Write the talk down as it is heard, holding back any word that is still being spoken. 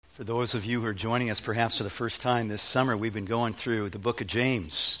For those of you who are joining us perhaps for the first time this summer, we've been going through the book of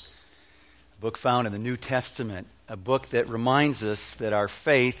James, a book found in the New Testament, a book that reminds us that our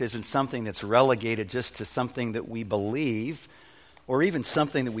faith isn't something that's relegated just to something that we believe or even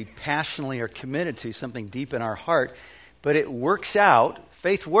something that we passionately are committed to, something deep in our heart, but it works out.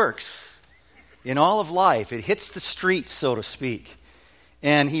 Faith works in all of life. It hits the streets, so to speak.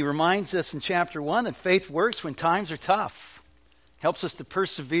 And he reminds us in chapter 1 that faith works when times are tough. Helps us to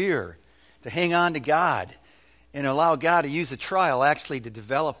persevere, to hang on to God, and allow God to use a trial actually to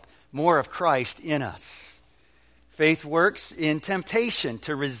develop more of Christ in us. Faith works in temptation,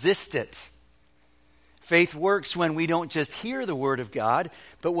 to resist it. Faith works when we don't just hear the Word of God,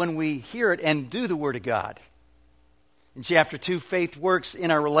 but when we hear it and do the Word of God. In chapter 2, faith works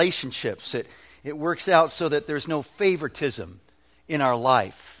in our relationships. It works out so that there's no favoritism in our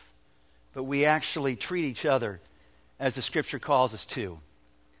life, but we actually treat each other as the Scripture calls us to,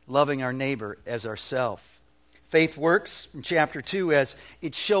 loving our neighbor as ourselves. Faith works in chapter 2 as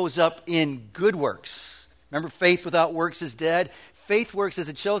it shows up in good works. Remember, faith without works is dead. Faith works as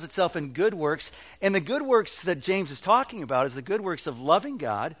it shows itself in good works. And the good works that James is talking about is the good works of loving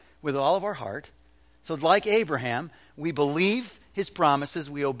God with all of our heart. So like Abraham, we believe his promises,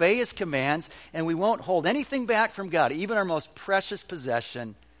 we obey his commands, and we won't hold anything back from God, even our most precious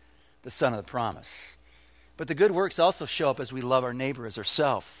possession, the son of the promise. But the good works also show up as we love our neighbor as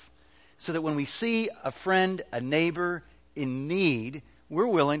ourselves, so that when we see a friend, a neighbor in need, we're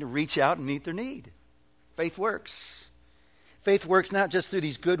willing to reach out and meet their need. Faith works. Faith works not just through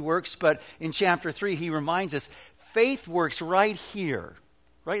these good works, but in chapter 3, he reminds us, faith works right here,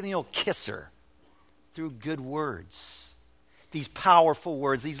 right in the old kisser, through good words. These powerful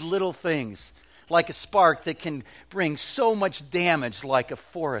words, these little things, like a spark that can bring so much damage like a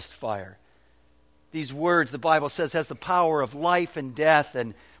forest fire. These words, the Bible says, has the power of life and death,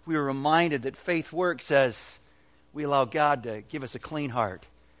 and we are reminded that faith works as we allow God to give us a clean heart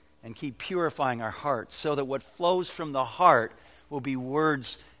and keep purifying our hearts so that what flows from the heart will be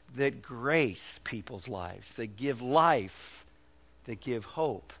words that grace people's lives, that give life, that give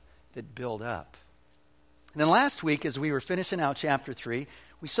hope, that build up. And then last week, as we were finishing out chapter 3,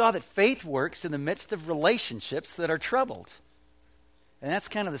 we saw that faith works in the midst of relationships that are troubled. And that's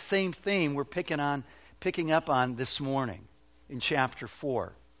kind of the same theme we're picking up on this morning in chapter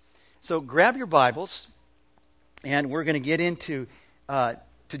 4. So grab your Bibles, and we're going to get into to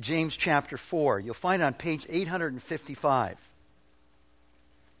James chapter 4. You'll find it on page 855.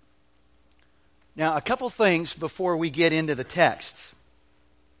 Now, a couple things before we get into the text.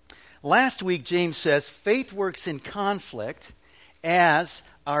 Last week, James says, faith works in conflict as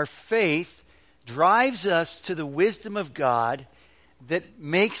our faith drives us to the wisdom of God that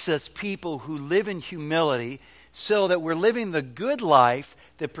makes us people who live in humility so that we're living the good life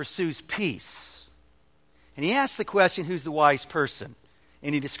that pursues peace. And he asks the question, who's the wise person?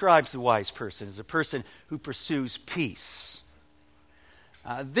 And he describes the wise person as a person who pursues peace.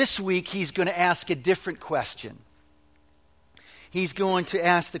 This week, he's going to ask a different question. He's going to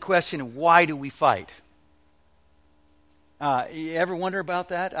ask the question, why do we fight? You ever wonder about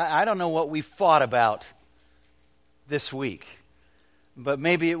that? I don't know what we fought about this week. But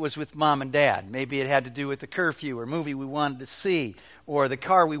maybe it was with mom and dad. Maybe it had to do with the curfew or movie we wanted to see, or the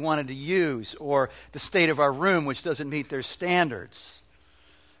car we wanted to use, or the state of our room, which doesn't meet their standards.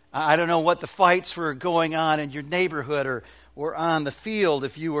 I don't know what the fights were going on in your neighborhood or on the field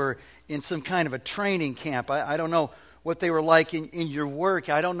if you were in some kind of a training camp. I don't know what they were like in your work.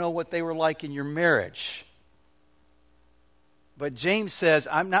 I don't know what they were like in your marriage. But James says,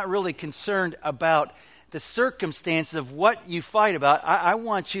 I'm not really concerned about the circumstances of what you fight about. I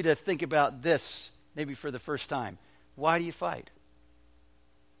want you to think about this, maybe for the first time. Why do you fight?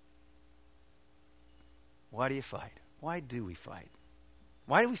 Why do you fight? Why do we fight?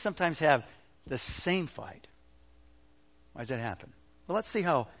 Why do we sometimes have the same fight? Why does that happen? Well, let's see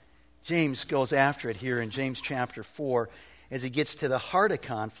how James goes after it here in James chapter 4 as he gets to the heart of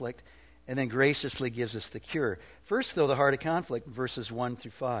conflict and then graciously gives us the cure. First, though, the heart of conflict, verses 1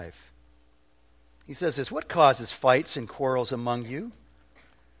 through 5. He says this, what causes fights and quarrels among you?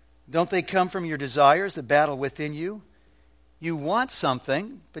 Don't they come from your desires that battle within you? You want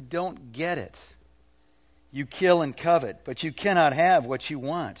something, but don't get it. You kill and covet, but you cannot have what you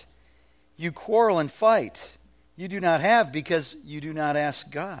want. You quarrel and fight. You do not have because you do not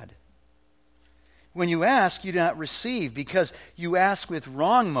ask God. When you ask, you do not receive because you ask with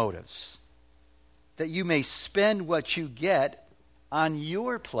wrong motives, that you may spend what you get on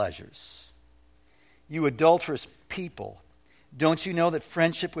your pleasures. You adulterous people, don't you know that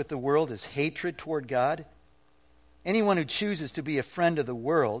friendship with the world is hatred toward God? Anyone who chooses to be a friend of the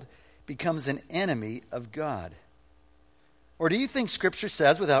world becomes an enemy of God. Or do you think Scripture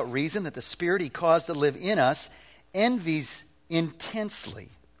says without reason that the Spirit he caused to live in us envies intensely?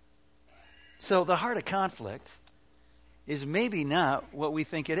 So the heart of conflict is maybe not what we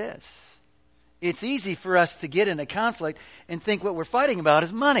think it is. It's easy for us to get into conflict and think what we're fighting about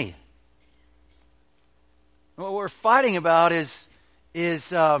is money. What we're fighting about is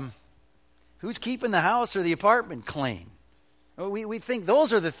who's keeping the house or the apartment clean. We think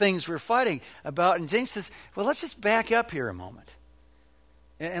those are the things we're fighting about. And James says, well, let's just back up here a moment.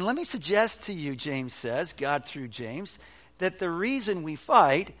 And let me suggest to you, James says, God through James, that the reason we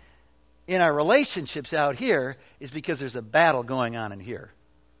fight in our relationships out here is because there's a battle going on in here.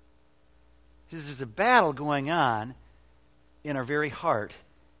 Because there's a battle going on in our very heart,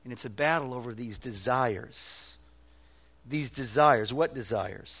 and it's a battle over these desires. These desires, what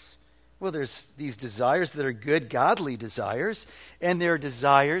desires? Well, there's these desires that are good, godly desires, and there are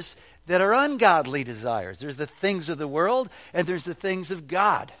desires that are ungodly desires. There's the things of the world, and there's the things of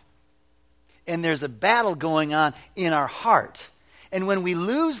God. And there's a battle going on in our heart. And when we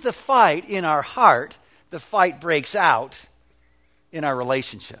lose the fight in our heart, the fight breaks out in our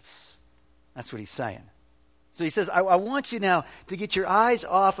relationships. That's what he's saying. So he says, I want you now to get your eyes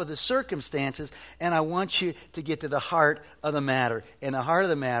off of the circumstances, and I want you to get to the heart of the matter. And the heart of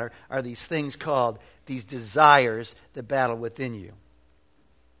the matter are these things called these desires that battle within you.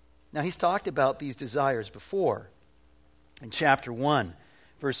 Now, he's talked about these desires before. In chapter 1,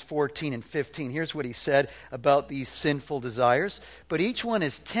 verse 14 and 15, here's what he said about these sinful desires. But each one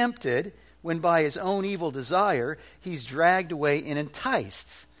is tempted when by his own evil desire he's dragged away and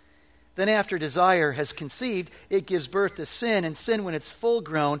enticed. Then after desire has conceived, it gives birth to sin, and sin, when it's full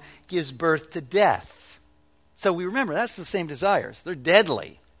grown, gives birth to death. So we remember, that's the same desires. They're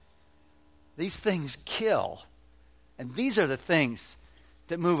deadly. These things kill. And these are the things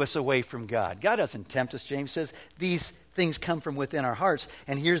that move us away from God. God doesn't tempt us, James says. These things come from within our hearts,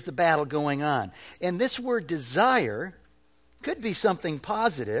 and here's the battle going on. And this word desire could be something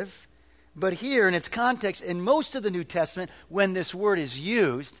positive, but here in its context, in most of the New Testament, when this word is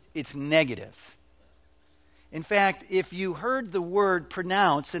used, it's negative. In fact, if you heard the word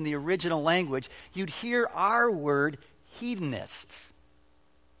pronounced in the original language, you'd hear our word hedonist.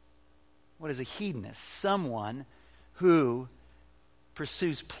 What is a hedonist? Someone who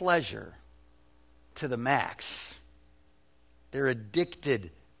pursues pleasure to the max. They're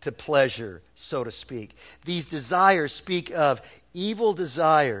addicted to pleasure, so to speak. These desires speak of evil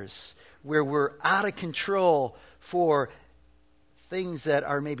desires where we're out of control for things that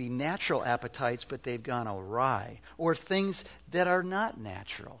are maybe natural appetites, but they've gone awry, or things that are not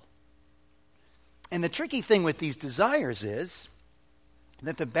natural. And the tricky thing with these desires is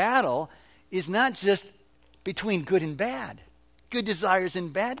that the battle is not just between good and bad, good desires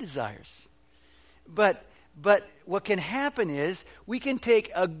and bad desires. But what can happen is we can take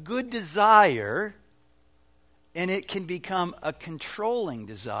a good desire and it can become a controlling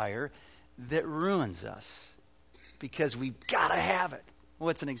desire that ruins us because we've got to have it.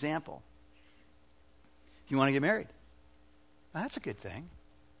 What's an example? You want to get married? Well, that's a good thing.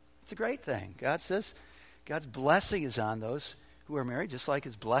 It's a great thing. God says God's blessing is on those who are married, just like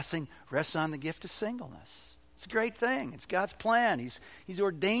his blessing rests on the gift of singleness. It's a great thing. It's God's plan. He's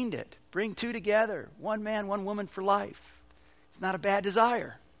ordained it. Bring two together, one man, one woman for life. It's not a bad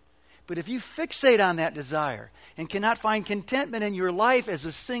desire. But if you fixate on that desire and cannot find contentment in your life as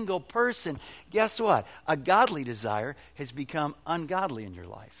a single person, guess what? A godly desire has become ungodly in your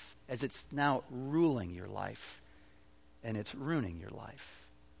life as it's now ruling your life and it's ruining your life.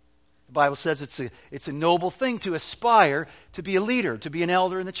 The Bible says it's a noble thing to aspire to be a leader, to be an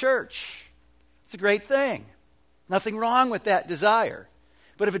elder in the church. It's a great thing. Nothing wrong with that desire.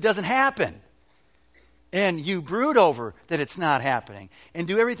 But if it doesn't happen, and you brood over that it's not happening, and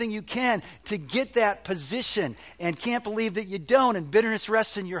do everything you can to get that position, and can't believe that you don't, and bitterness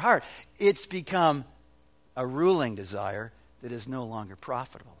rests in your heart, it's become a ruling desire that is no longer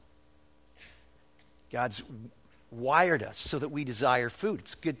profitable. God's wired us so that we desire food.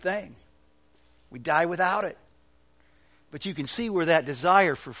 It's a good thing. We die without it. But you can see where that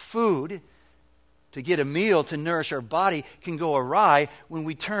desire for food, to get a meal to nourish our body, can go awry when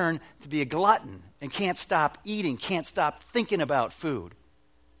we turn to be a glutton and can't stop eating, can't stop thinking about food.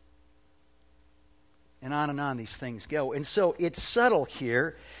 And on these things go. And so it's subtle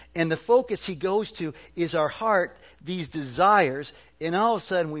here, and the focus he goes to is our heart, these desires, and all of a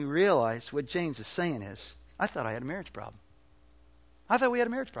sudden we realize what James is saying is, I thought I had a marriage problem. I thought we had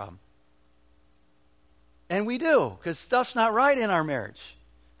a marriage problem. And we do, because stuff's not right in our marriage.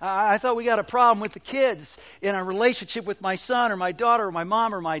 I thought we got a problem with the kids in our relationship with my son or my daughter or my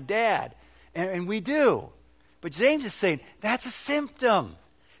mom or my dad. And we do. But James is saying that's a symptom.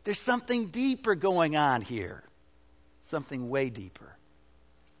 There's something deeper going on here. Something way deeper.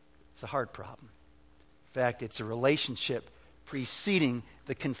 It's a heart problem. In fact, it's a relationship preceding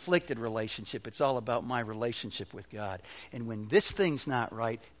the conflicted relationship. It's all about my relationship with God. And when this thing's not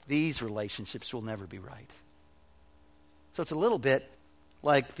right, these relationships will never be right. So it's a little bit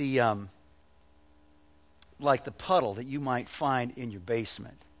like the puddle that you might find in your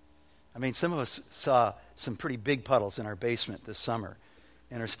basement. I mean, some of us saw some pretty big puddles in our basement this summer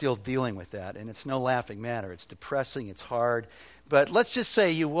and are still dealing with that. And it's no laughing matter. It's depressing. It's hard. But let's just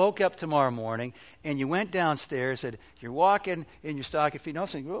say you woke up tomorrow morning and you went downstairs and you're walking in your stocking feet and all of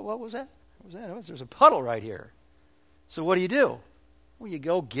a sudden, what was that? What was that? There's a puddle right here. So what do? Well, you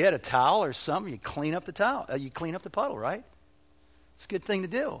go get a towel or something. You clean up the towel. You clean up the puddle, right? It's a good thing to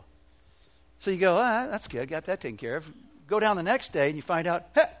do. So you go, that's good. Got that taken care of. Go down the next day and you find out,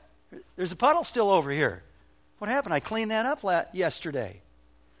 hey, there's a puddle still over here. What happened? I cleaned that up yesterday.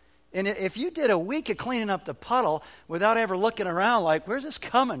 And if you did a week of cleaning up the puddle without ever looking around like, where's this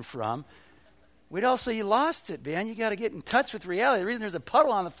coming from? We'd all say you lost it, man. You got to get in touch with reality. The reason there's a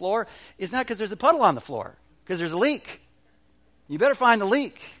puddle on the floor is not because there's a puddle on the floor, because there's a leak. You better find the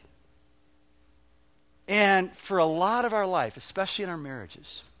leak. And for a lot of our life, especially in our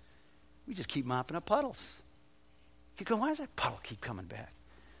marriages, we just keep mopping up puddles. You go, why does that puddle keep coming back?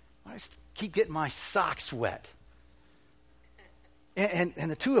 Why does it keep getting my socks wet? And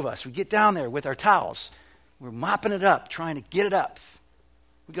the two of us, we get down there with our towels. We're mopping it up, trying to get it up.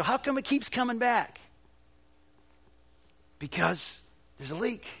 We go, how come it keeps coming back? Because there's a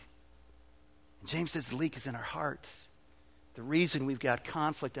leak. And James says the leak is in our heart. The reason we've got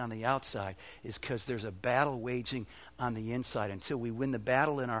conflict on the outside is because there's a battle waging on the inside. Until we win the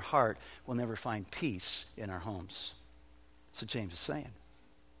battle in our heart, we'll never find peace in our homes. That's what James is saying.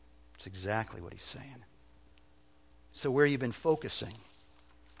 It's exactly what he's saying. So where have you been focusing?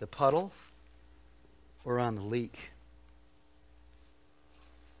 The puddle or on the leak?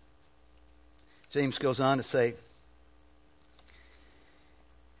 James goes on to say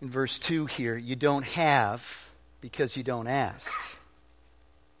in verse 2 here, you don't have because you don't ask.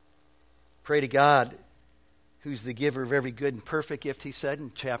 Pray to God, who's the giver of every good and perfect gift, he said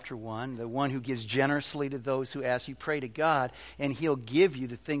in chapter 1, the one who gives generously to those who ask. You pray to God, and he'll give you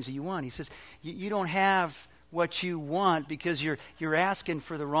the things that you want. He says, you don't have what you want because you're asking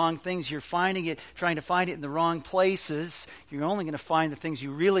for the wrong things. You're trying to find it in the wrong places. You're only going to find the things you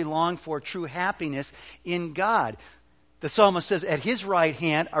really long for, true happiness in God. The psalmist says, at his right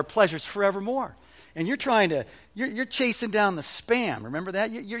hand are pleasures forevermore. And you're chasing down the spam. Remember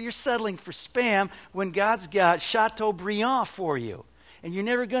that? You're settling for spam when God's got Chateaubriand for you. And you're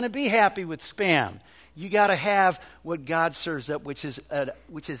never going to be happy with spam. You got to have what God serves up, which is,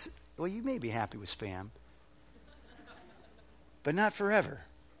 well, you may be happy with spam, but not forever.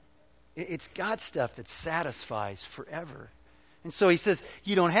 It's God's stuff that satisfies forever. And so he says,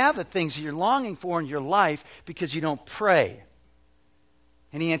 you don't have the things you're longing for in your life because you don't pray.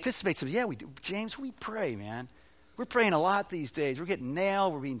 And he anticipates, yeah, we do. James, we pray, man. We're praying a lot these days. We're getting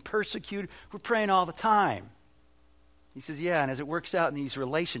nailed. We're being persecuted. We're praying all the time. He says, yeah, and as it works out in these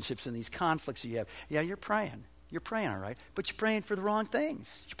relationships and these conflicts you have, yeah, you're praying. You're praying, all right. But you're praying for the wrong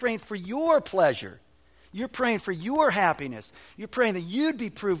things. You're praying for your pleasure. You're praying for your happiness. You're praying that you'd be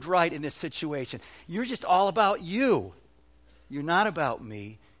proved right in this situation. You're just all about you. You're not about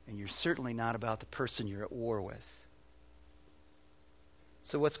me, and you're certainly not about the person you're at war with.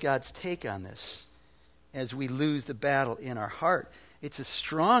 So what's God's take on this as we lose the battle in our heart? It's a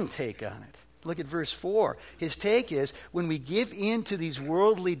strong take on it. Look at verse 4. His take is, when we give in to these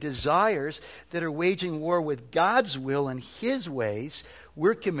worldly desires that are waging war with God's will and his ways,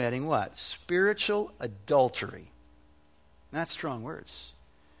 we're committing what? Spiritual adultery. Not strong words.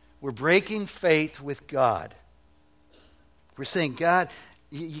 We're breaking faith with God. We're saying, God,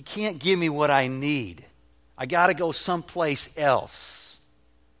 you can't give me what I need. I got to go someplace else.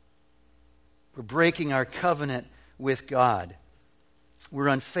 We're breaking our covenant with God. We're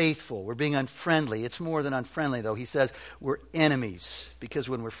unfaithful. We're being unfriendly. It's more than unfriendly, though. He says we're enemies because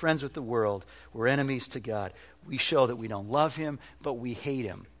when we're friends with the world, we're enemies to God. We show that we don't love him, but we hate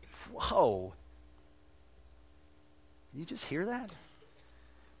him. Whoa. You just hear that?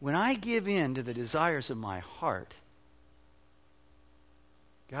 When I give in to the desires of my heart,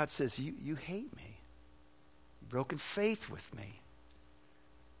 God says, you hate me. You've broken faith with me.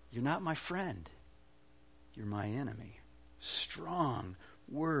 You're not my friend. You're my enemy. Strong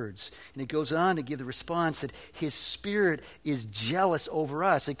words. And it goes on to give the response that his Spirit is jealous over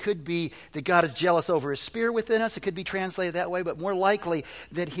us. It could be that God is jealous over his Spirit within us. It could be translated that way, but more likely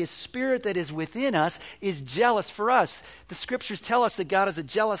that his Spirit that is within us is jealous for us. The Scriptures tell us that God is a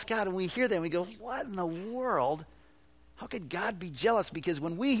jealous God, and we hear that and we go, what in the world? How could God be jealous? Because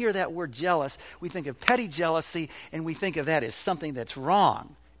when we hear that word jealous, we think of petty jealousy, and we think of that as something that's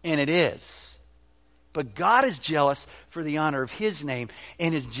wrong, and it is. But God is jealous for the honor of his name,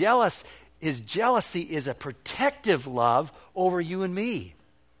 and his jealousy is a protective love over you and me.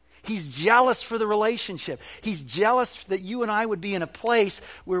 He's jealous for the relationship. He's jealous that you and I would be in a place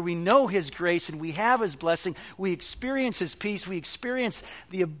where we know his grace and we have his blessing. We experience his peace. We experience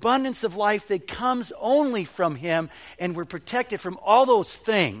the abundance of life that comes only from him, and we're protected from all those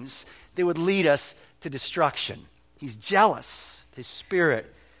things that would lead us to destruction. He's jealous, his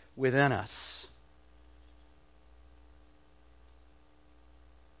Spirit within us.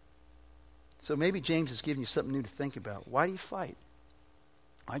 So maybe James is giving you something new to think about. Why do you fight?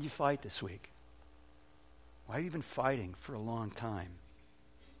 Why did you fight this week? Why have you been fighting for a long time?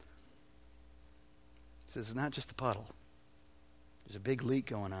 He says it's not just a puddle. There's a big leak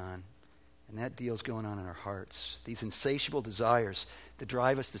going on, and that deal's going on in our hearts. These insatiable desires that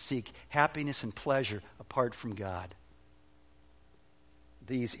drive us to seek happiness and pleasure apart from God.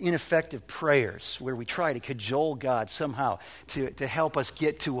 These ineffective prayers where we try to cajole God somehow to help us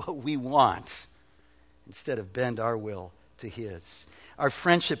get to what we want instead of bend our will to his. Our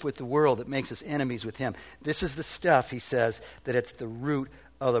friendship with the world that makes us enemies with him. This is the stuff, he says, that it's the root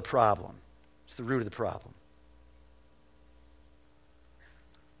of the problem. It's the root of the problem.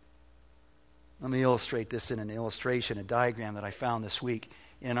 Let me illustrate this in an illustration, a diagram that I found this week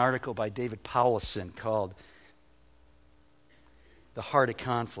in an article by David Powlison called The Heart of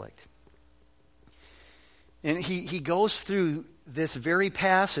Conflict. And he goes through this very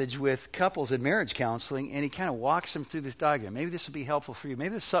passage with couples in marriage counseling, and he kind of walks them through this diagram. Maybe this will be helpful for you.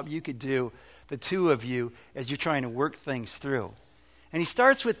 Maybe this is something you could do, the two of you, as you're trying to work things through. And he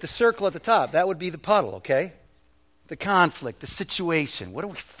starts with the circle at the top. That would be the puddle, okay? The conflict, the situation. What are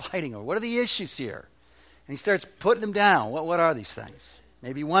we fighting over? What are the issues here? And he starts putting them down. What are these things?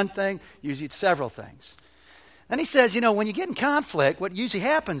 Maybe one thing, usually it's several things. Then he says, when you get in conflict, what usually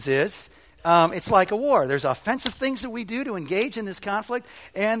happens is, it's like a war. There's offensive things that we do to engage in this conflict,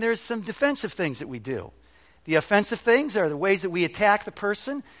 and there's some defensive things that we do. The offensive things are the ways that we attack the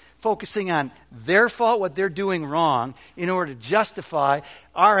person, focusing on their fault, what they're doing wrong, in order to justify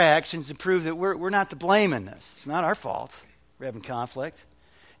our actions and prove that we're not to blame in this. It's not our fault. We're having conflict.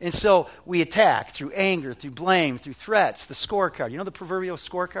 And so we attack through anger, through blame, through threats, the scorecard. You know the proverbial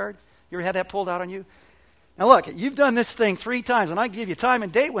scorecard? You ever had that pulled out on you? Now look, you've done this thing 3 times, and I give you time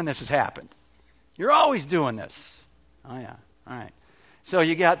and date when this has happened. You're always doing this. Oh yeah, all right. So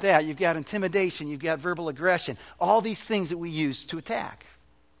you got that. You've got intimidation. You've got verbal aggression. All these things that we use to attack.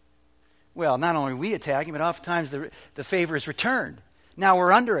 Well, not only are we attacking, but oftentimes the favor is returned. Now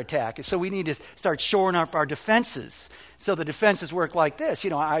we're under attack, so we need to start shoring up our defenses. So the defenses work like this.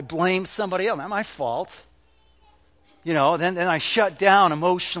 I blame somebody else. Not my fault. Then I shut down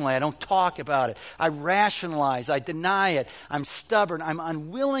emotionally. I don't talk about it. I rationalize. I deny it. I'm stubborn. I'm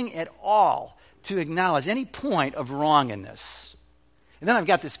unwilling at all to acknowledge any point of wrong in this. And then I've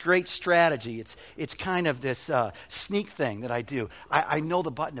got this great strategy. It's kind of this sneak thing that I do. I know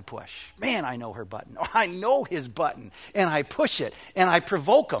the button to push. Man, I know her button. Or I know his button. And I push it. And I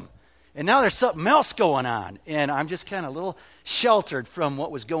provoke him. And now there's something else going on. And I'm just kind of a little sheltered from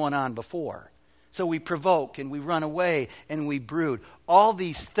what was going on before. So we provoke and we run away and we brood. All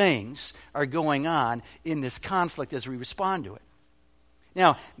these things are going on in this conflict as we respond to it.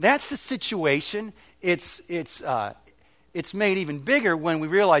 Now, that's the situation. It's made even bigger when we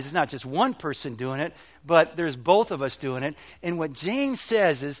realize it's not just one person doing it, but there's both of us doing it. And what James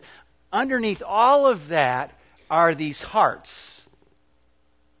says is, underneath all of that are these hearts.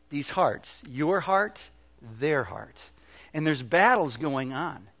 These hearts. Your heart, their heart. And there's battles going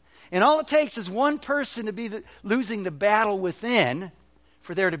on. And all it takes is one person to be losing the battle within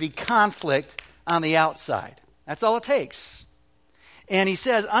for there to be conflict on the outside. That's all it takes. And he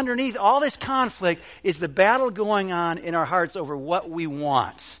says underneath all this conflict is the battle going on in our hearts over what we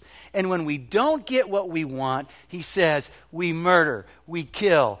want. And when we don't get what we want, he says we murder, we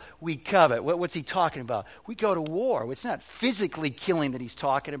kill, we covet. What's he talking about? We go to war. It's not physically killing that he's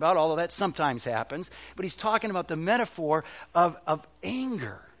talking about, although that sometimes happens. But he's talking about the metaphor of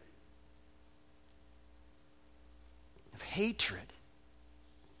anger. Hatred.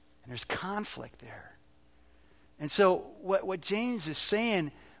 And there's conflict there. And so what James is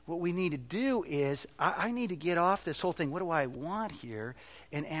saying, what we need to do is, I need to get off this whole thing, what do I want here,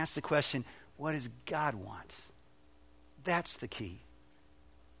 and ask the question, what does God want? That's the key.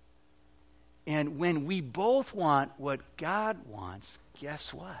 And when we both want what God wants,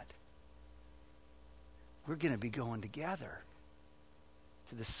 guess what? We're going to be going together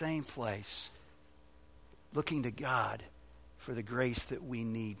to the same place, looking to God for the grace that we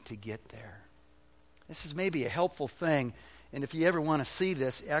need to get there. This is maybe a helpful thing, and if you ever want to see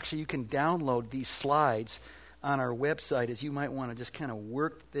this, actually you can download these slides on our website, as you might want to just kind of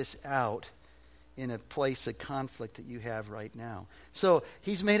work this out in a place of conflict that you have right now. So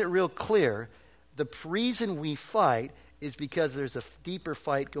he's made it real clear. The reason we fight is because there's a deeper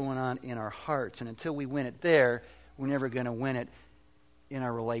fight going on in our hearts, and until we win it there, we're never going to win it in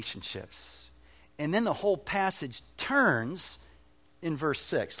our relationships. And then the whole passage turns in verse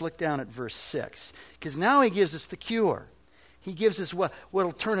 6. Look down at verse 6. Because now he gives us the cure. He gives us what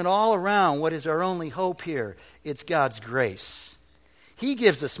will turn it all around. What is our only hope here? It's God's grace. He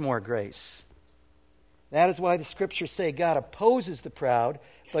gives us more grace. That is why the scriptures say God opposes the proud,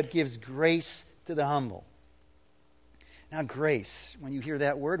 but gives grace to the humble. Now, grace, when you hear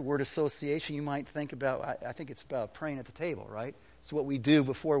that word association, you might think about, I think it's about praying at the table, right? It's what we do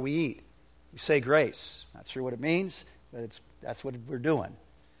before we eat. We say grace. Not sure what it means, but that's what we're doing.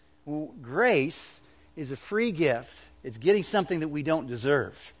 Well, grace is a free gift. It's getting something that we don't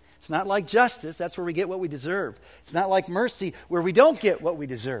deserve. It's not like justice. That's where we get what we deserve. It's not like mercy, where we don't get what we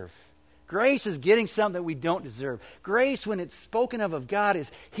deserve. Grace is getting something that we don't deserve. Grace, when it's spoken of God,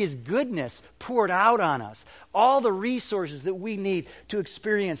 is His goodness poured out on us. All the resources that we need to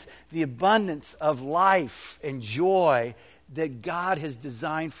experience the abundance of life and joy that God has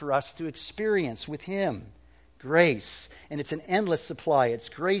designed for us to experience with Him. Grace. And it's an endless supply. It's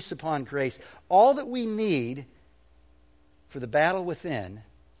grace upon grace. All that we need for the battle within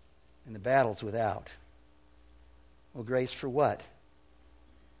and the battles without. Well, grace for what?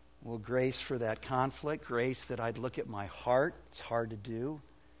 Well, grace for that conflict. Grace that I'd look at my heart. It's hard to do.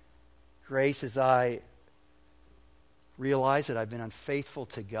 Grace as I realize that I've been unfaithful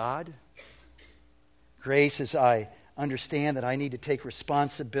to God. Grace as I understand that I need to take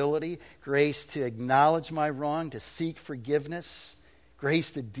responsibility. Grace to acknowledge my wrong, to seek forgiveness.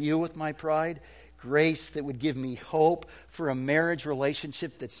 Grace to deal with my pride. Grace that would give me hope for a marriage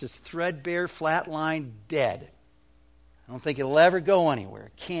relationship that's just threadbare, flatline, dead. I don't think it'll ever go anywhere.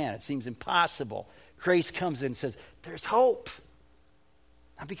 It can't. It seems impossible. Grace comes in and says, there's hope.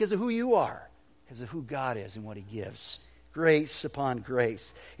 Not because of who you are, because of who God is and what He gives. Grace upon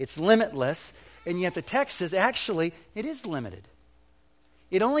grace. It's limitless, and yet the text says, actually, it is limited.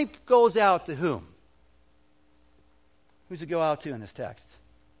 It only goes out to whom? Who's it go out to in this text?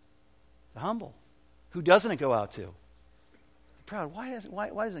 The humble. Who doesn't it go out to? The proud. Why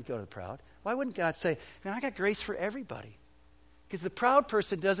doesn't it go to the proud? Why wouldn't God say, man, I got grace for everybody? Because the proud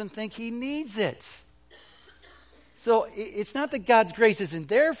person doesn't think he needs it. So it's not that God's grace isn't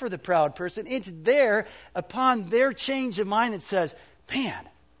there for the proud person. It's there upon their change of mind that says, man,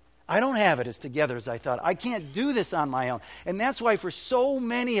 I don't have it as together as I thought. I can't do this on my own. And that's why for so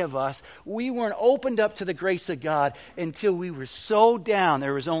many of us, we weren't opened up to the grace of God until we were so down.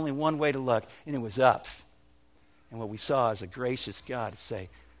 There was only one way to look, and it was up. And what we saw is a gracious God say,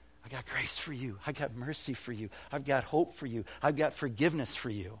 I got grace for you. I got mercy for you. I've got hope for you. I've got forgiveness for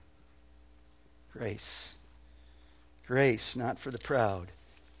you. Grace. Grace, not for the proud.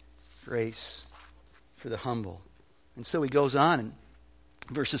 Grace for the humble. And so he goes on in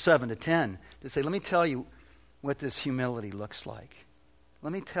verses 7 to 10 to say, let me tell you what this humility looks like.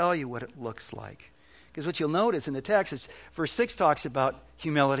 Let me tell you what it looks like. Because what you'll notice in the text is verse 6 talks about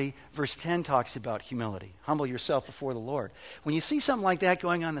humility. Verse 10 talks about humility. Humble yourself before the Lord. When you see something like that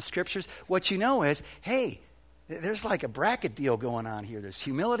going on in the Scriptures, what you know is, hey, there's like a bracket deal going on here. There's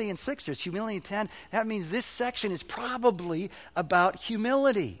humility in 6. There's humility in 10. That means this section is probably about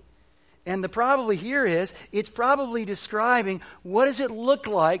humility. And the probably here is, it's probably describing what does it look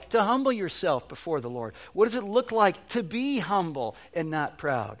like to humble yourself before the Lord? What does it look like to be humble and not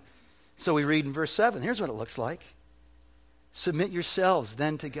proud? So we read in verse 7, here's what it looks like. Submit yourselves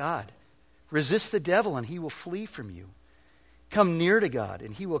then to God. Resist the devil and he will flee from you. Come near to God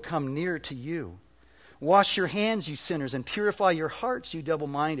and he will come near to you. Wash your hands, you sinners, and purify your hearts, you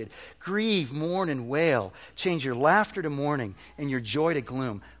double-minded. Grieve, mourn, and wail. Change your laughter to mourning and your joy to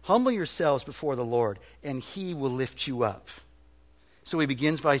gloom. Humble yourselves before the Lord and he will lift you up. So he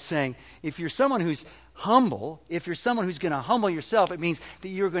begins by saying, if you're someone who's humble, if you're someone who's going to humble yourself, it means that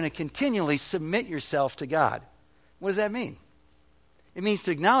you're going to continually submit yourself to God. What does that mean? It means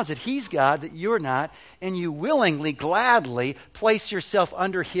to acknowledge that he's God, that you're not, and you willingly, gladly place yourself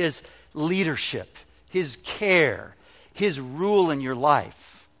under his leadership, his care, his rule in your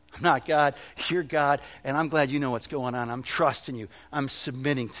life. I'm not God, you're God, and I'm glad you know what's going on. I'm trusting you. I'm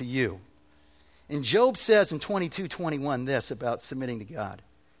submitting to you. And Job says in 22:21 this about submitting to God.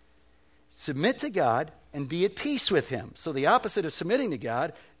 Submit to God and be at peace with him. So the opposite of submitting to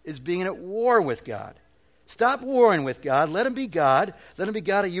God is being at war with God. Stop warring with God. Let him be God. Let him be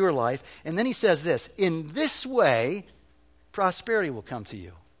God of your life. And then he says this, in this way, prosperity will come to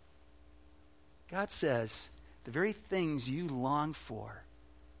you. God says the very things you long for,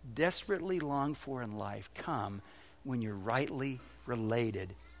 desperately long for in life, come when you're rightly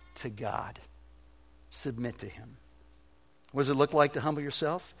related to God. Submit to him. What does it look like to humble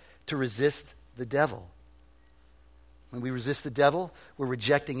yourself? To resist the devil. When we resist the devil, we're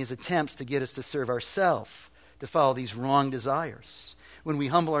rejecting his attempts to get us to serve ourselves, to follow these wrong desires. When we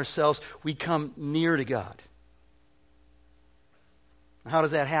humble ourselves, we come near to God. How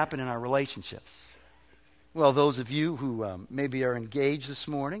does that happen in our relationships? Well, those of you who maybe are engaged this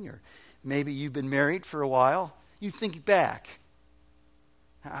morning, or maybe you've been married for a while, you think back.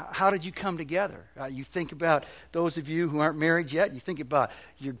 How did you come together? You think about those of you who aren't married yet. You think about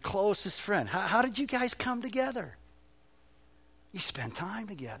your closest friend. How did you guys come together? You spent time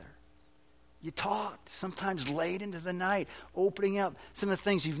together. You talked, sometimes late into the night, opening up some of the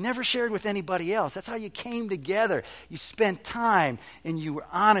things you've never shared with anybody else. That's how you came together. You spent time and you were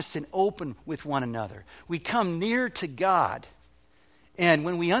honest and open with one another. We come near to God. And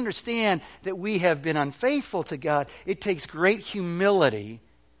when we understand that we have been unfaithful to God, it takes great humility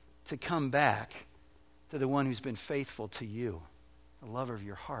to come back to the one who's been faithful to you, the lover of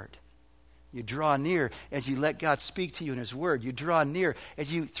your heart. You draw near as you let God speak to you in his word. You draw near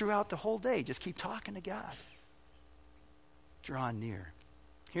as you, throughout the whole day, just keep talking to God. Draw near.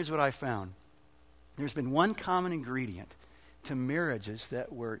 Here's what I found. There's been one common ingredient to marriages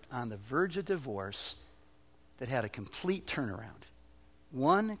that were on the verge of divorce that had a complete turnaround.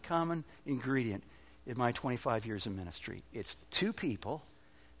 One common ingredient in my 25 years of ministry. It's two people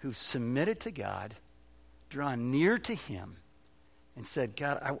who've submitted to God, drawn near to him, and said,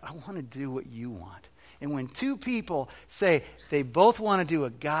 God, I want to do what you want. And when two people say they both want to do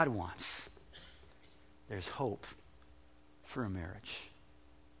what God wants, there's hope for a marriage.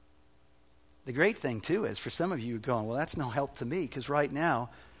 The great thing, too, is for some of you going, well, that's no help to me, because right now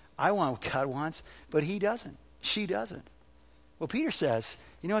I want what God wants, but he doesn't. She doesn't. Well, Peter says,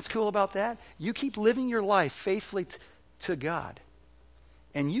 you know what's cool about that? You keep living your life faithfully to God,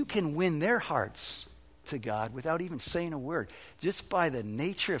 and you can win their hearts to God without even saying a word. Just by the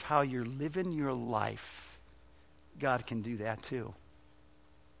nature of how you're living your life, God can do that too.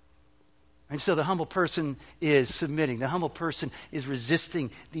 And so the humble person is submitting. The humble person is resisting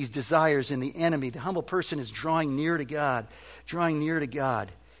these desires in the enemy. The humble person is drawing near to God,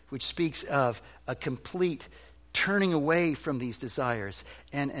 which speaks of a complete turning away from these desires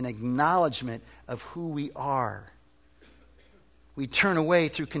and an acknowledgement of who we are. We turn away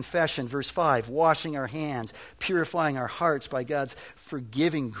through confession, verse 5, washing our hands, purifying our hearts by God's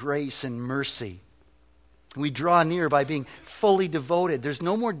forgiving grace and mercy. We draw near by being fully devoted. There's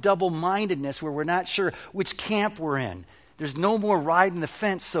no more double-mindedness where we're not sure which camp we're in. There's no more riding the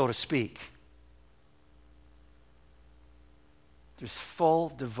fence, so to speak. There's full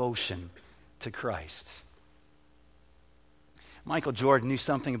devotion to Christ. Michael Jordan knew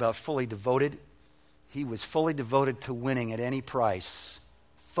something about fully devoted. He was fully devoted to winning at any price,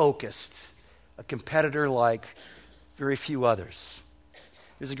 focused, a competitor like very few others.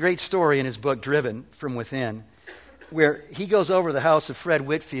 There's a great story in his book, Driven from Within, where he goes over to the house of Fred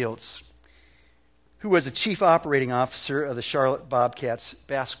Whitfields, who was the chief operating officer of the Charlotte Bobcats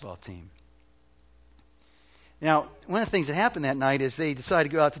basketball team. Now, one of the things that happened that night is they decided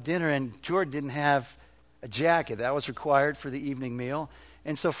to go out to dinner, and Jordan didn't have a jacket. That was required for the evening meal.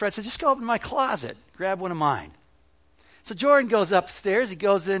 And so Fred said, just go open my closet, grab one of mine. So Jordan goes upstairs. He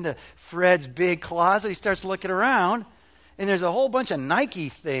goes into Fred's big closet. He starts looking around, and there's a whole bunch of Nike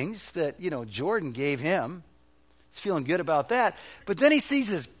things that, Jordan gave him. He's feeling good about that. But then he sees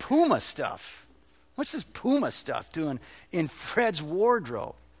this Puma stuff. What's this Puma stuff doing in Fred's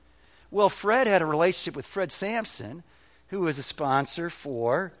wardrobe? Well, Fred had a relationship with Fred Sampson, who was a sponsor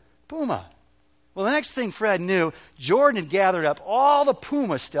for Puma. Well, the next thing Fred knew, Jordan had gathered up all the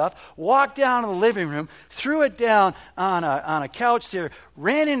Puma stuff, walked down to the living room, threw it down on a couch there,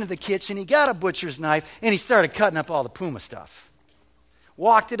 ran into the kitchen, he got a butcher's knife, and he started cutting up all the Puma stuff.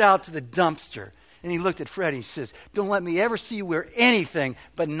 Walked it out to the dumpster, and he looked at Fred and he says, don't let me ever see you wear anything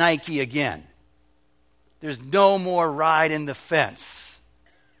but Nike again. There's no more ride in the fence.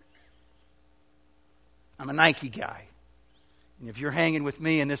 I'm a Nike guy. And if you're hanging with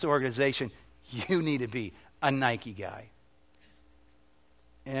me in this organization, you need to be a Nike guy.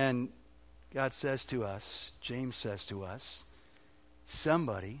 And God says to us, James says to us,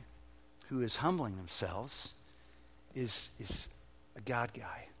 somebody who is humbling themselves is a God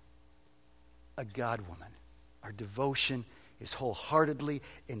guy, a God woman. Our devotion is wholeheartedly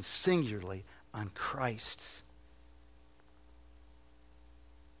and singularly on Christ.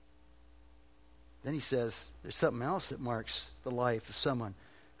 Then he says there's something else that marks the life of someone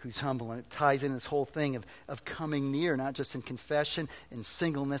who's humble, and it ties in this whole thing of coming near, not just in confession and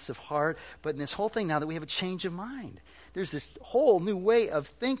singleness of heart, but in this whole thing now that we have a change of mind. There's this whole new way of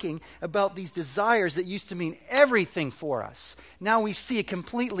thinking about these desires that used to mean everything for us. Now we see it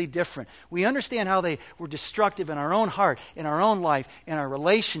completely different. We understand how they were destructive in our own heart, in our own life, in our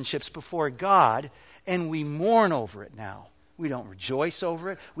relationships before God, and we mourn over it now. We don't rejoice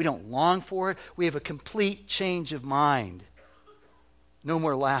over it. We don't long for it. We have a complete change of mind. No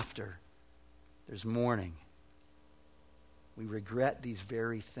more laughter. There's mourning. We regret these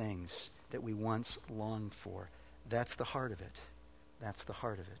very things that we once longed for. That's the heart of it. That's the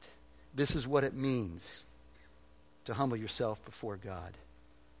heart of it. This is what it means to humble yourself before God.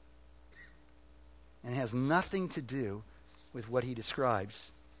 And it has nothing to do with what he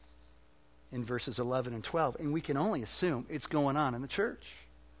describes in verses 11 and 12. And we can only assume it's going on in the church.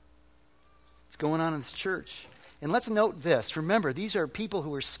 It's going on in this church. And let's note this. Remember, these are people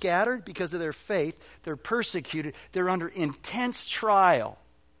who are scattered because of their faith. They're persecuted. They're under intense trial.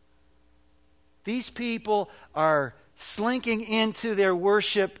 These people are slinking into their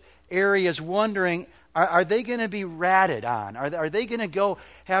worship areas wondering, are they going to be ratted on? Are they going to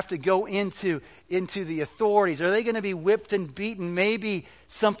have to go into the authorities? Are they going to be whipped and beaten? Maybe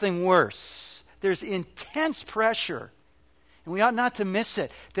something worse. There's intense pressure. And we ought not to miss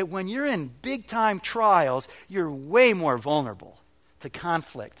it, that when you're in big-time trials, you're way more vulnerable to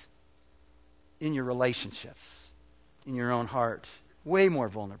conflict in your relationships, in your own heart. Way more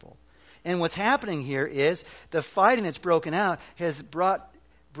vulnerable. And what's happening here is the fighting that's broken out has brought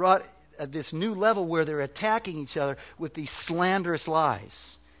this new level where they're attacking each other with these slanderous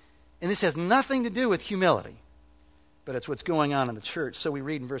lies. And this has nothing to do with humility, but it's what's going on in the church. So we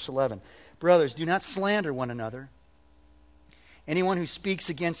read in verse 11, brothers, do not slander one another. Anyone who speaks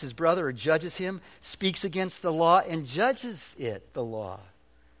against his brother or judges him speaks against the law and judges it, the law.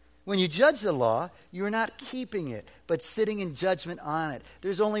 When you judge the law, you are not keeping it, but sitting in judgment on it.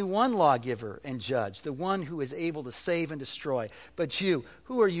 There's only one lawgiver and judge, the one who is able to save and destroy. But you,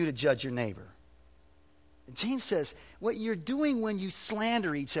 who are you to judge your neighbor? And James says, what you're doing when you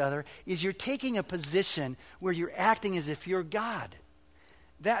slander each other is you're taking a position where you're acting as if you're God.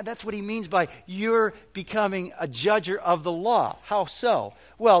 That's what he means by you're becoming a judger of the law. How so?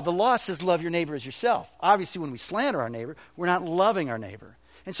 Well, the law says love your neighbor as yourself. Obviously, when we slander our neighbor, we're not loving our neighbor.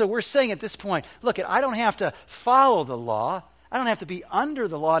 And so we're saying at this point, look, I don't have to follow the law. I don't have to be under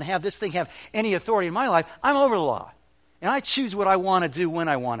the law and have this thing have any authority in my life. I'm over the law. And I choose what I want to do when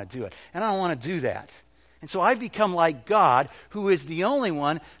I want to do it. And I don't want to do that. And so I've become like God, who is the only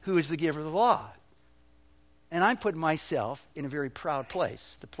one who is the giver of the law. And I'm putting myself in a very proud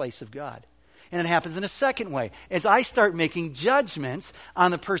place, the place of God. And it happens in a second way, as I start making judgments on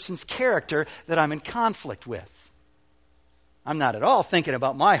the person's character that I'm in conflict with. I'm not at all thinking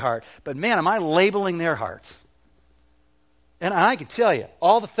about my heart, but man, am I labeling their heart. And I can tell you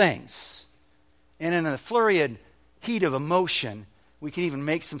all the things. And in a flurry and heat of emotion, we can even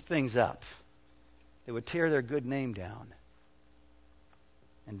make some things up that would tear their good name down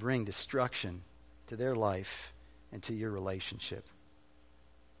and bring destruction to their life and to your relationship.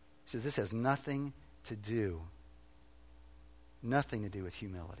 He says this has nothing to do with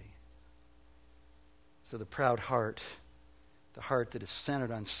humility. So the proud heart, the heart that is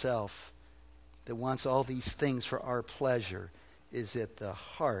centered on self, that wants all these things for our pleasure, is at the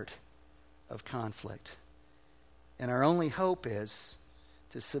heart of conflict. And our only hope is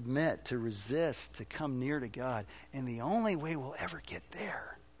to submit, to resist, to come near to God. And the only way we'll ever get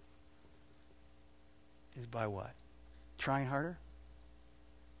there is by what? Trying harder?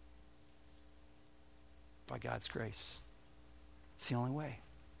 By God's grace. It's the only way.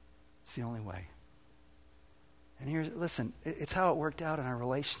 It's the only way. And here's, listen, it's how it worked out in our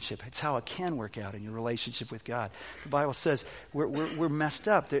relationship. It's how it can work out in your relationship with God. The Bible says we're messed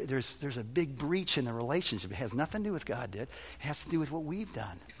up. There's a big breach in the relationship. It has nothing to do with God did. It has to do with what we've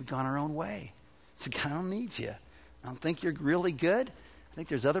done. We've gone our own way. So God, I don't need you. I don't think you're really good. I think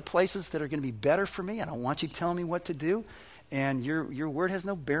there's other places that are going to be better for me. I don't want you telling me what to do. And your word has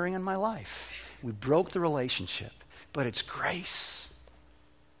no bearing on my life. We broke the relationship, but it's grace.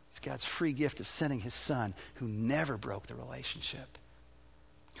 It's God's free gift of sending his son who never broke the relationship,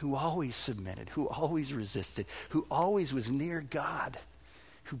 who always submitted, who always resisted, who always was near God,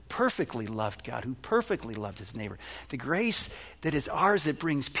 who perfectly loved God, who perfectly loved his neighbor. The grace that is ours that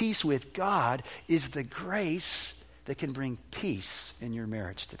brings peace with God is the grace that can bring peace in your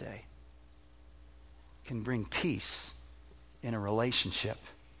marriage today. Can bring peace in a relationship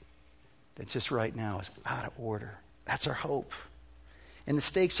that just right now is out of order. That's our hope. And the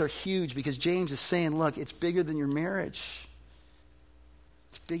stakes are huge because James is saying, look, it's bigger than your marriage.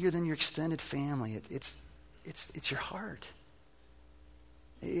 It's bigger than your extended family. It's your heart.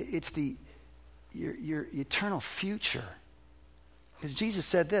 It's your eternal future. Because Jesus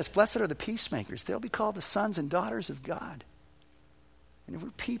said this, blessed are the peacemakers. They'll be called the sons and daughters of God. And if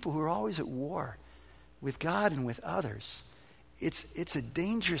we're people who are always at war with God and with others, it's a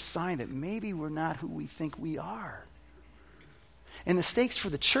dangerous sign that maybe we're not who we think we are. And the stakes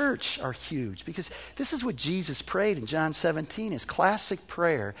for the church are huge because this is what Jesus prayed in John 17, his classic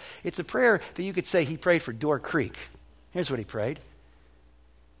prayer. It's a prayer that you could say he prayed for Door Creek. Here's what he prayed.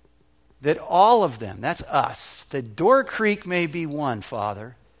 That all of them, that's us, that Door Creek may be one,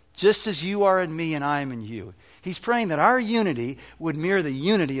 Father, just as you are in me and I am in you. He's praying that our unity would mirror the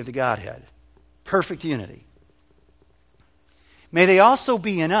unity of the Godhead. Perfect unity. May they also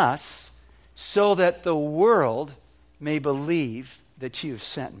be in us so that the world may believe that you have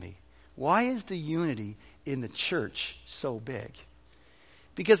sent me. Why is the unity in the church so big?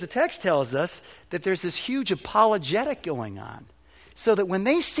 Because the text tells us that there's this huge apologetic going on. So that when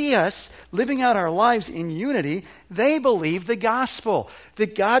they see us living out our lives in unity, they believe the gospel.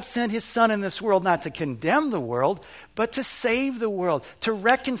 That God sent his son in this world not to condemn the world, but to save the world, to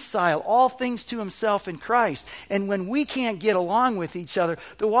reconcile all things to himself in Christ. And when we can't get along with each other,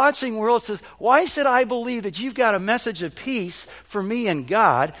 the watching world says, why should I believe that you've got a message of peace for me and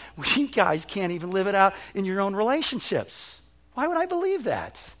God when you guys can't even live it out in your own relationships? Why would I believe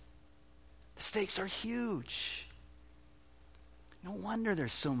that? The stakes are huge. No wonder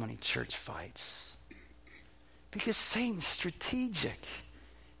there's so many church fights. Because Satan's strategic.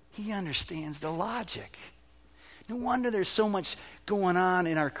 He understands the logic. No wonder there's so much going on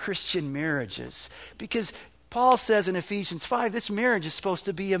in our Christian marriages. Because Paul says in Ephesians 5, this marriage is supposed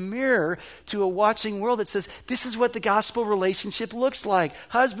to be a mirror to a watching world that says, this is what the gospel relationship looks like.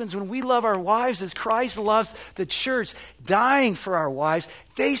 Husbands, when we love our wives as Christ loves the church, dying for our wives,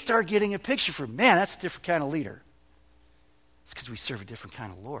 they start getting a picture for, man, that's a different kind of leader. It's because we serve a different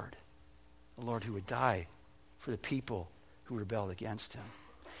kind of Lord. A Lord who would die for the people who rebelled against him.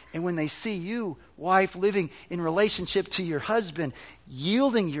 And when they see you, wife, living in relationship to your husband,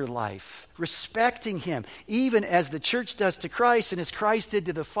 yielding your life, respecting him, even as the church does to Christ and as Christ did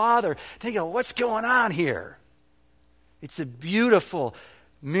to the Father, they go, what's going on here? It's a beautiful,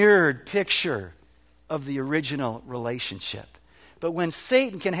 mirrored picture of the original relationship. But when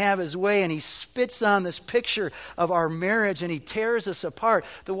Satan can have his way and he spits on this picture of our marriage and he tears us apart,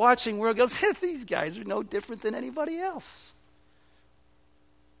 the watching world goes, these guys are no different than anybody else.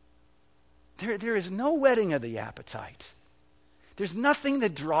 There is no whetting of the appetite. There's nothing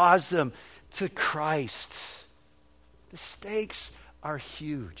that draws them to Christ. The stakes are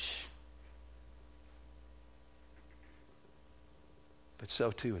huge. But so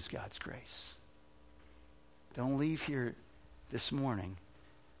too is God's grace. Don't leave here this morning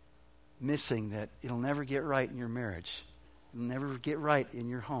missing that it'll never get right in your marriage. It'll never get right in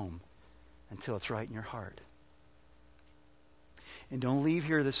your home until it's right in your heart. And don't leave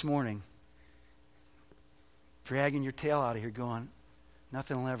here this morning dragging your tail out of here going,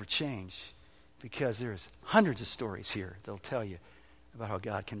 nothing will ever change, because there's hundreds of stories here that'll tell you about how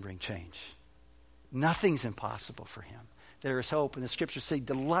God can bring change. Nothing's impossible for him. There is hope. And the scriptures say,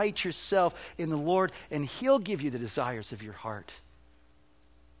 delight yourself in the Lord, and he'll give you the desires of your heart.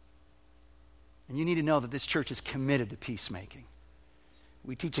 And you need to know that this church is committed to peacemaking.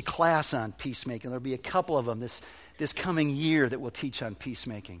 We teach a class on peacemaking. There'll be a couple of them this coming year that we'll teach on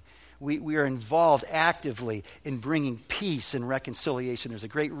peacemaking. We are involved actively in bringing peace and reconciliation. There's a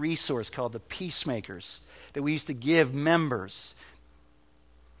great resource called the Peacemakers that we used to give members.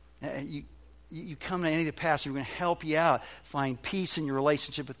 You come to any of the pastors, we're going to help you out. Find peace in your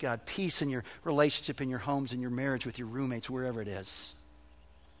relationship with God, peace in your relationship in your homes, in your marriage with your roommates, wherever it is.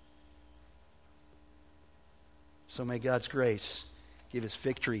 So may God's grace give us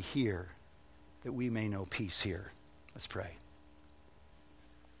victory here, that we may know peace here. Let's pray.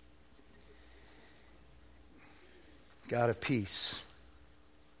 God of peace,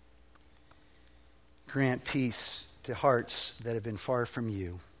 grant peace to hearts that have been far from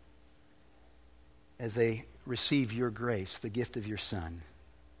you. as they receive your grace, the gift of your Son.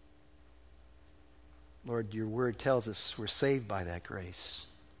 Lord, your word tells us we're saved by that grace.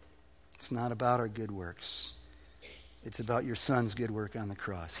 It's not about our good works. It's about your Son's good work on the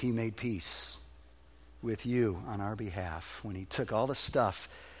cross. He made peace with you on our behalf when he took all the stuff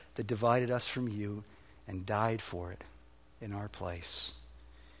that divided us from you and died for it in our place.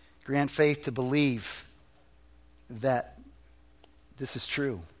 Grant faith to believe that this is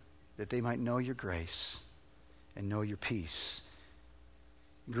true, that they might know your grace and know your peace.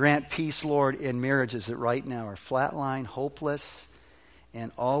 Grant peace, Lord, in marriages that right now are flatline, hopeless,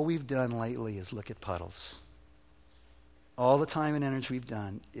 and all we've done lately is look at puddles. All the time and energy we've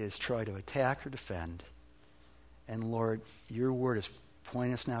done is try to attack or defend. And Lord, your word is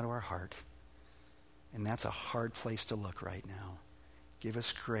pointing us now to our heart. And that's a hard place to look right now. Give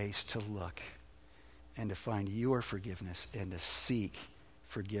us grace to look and to find your forgiveness and to seek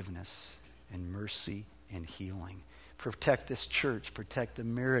forgiveness and mercy and healing. Protect this church. Protect the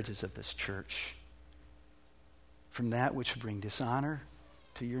marriages of this church from that which would bring dishonor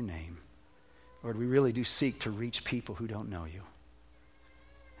to your name. Lord, we really do seek to reach people who don't know you.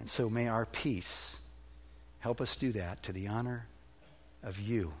 And so may our peace help us do that to the honor of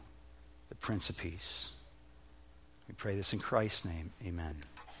you, the Prince of Peace. We pray this in Christ's name. Amen.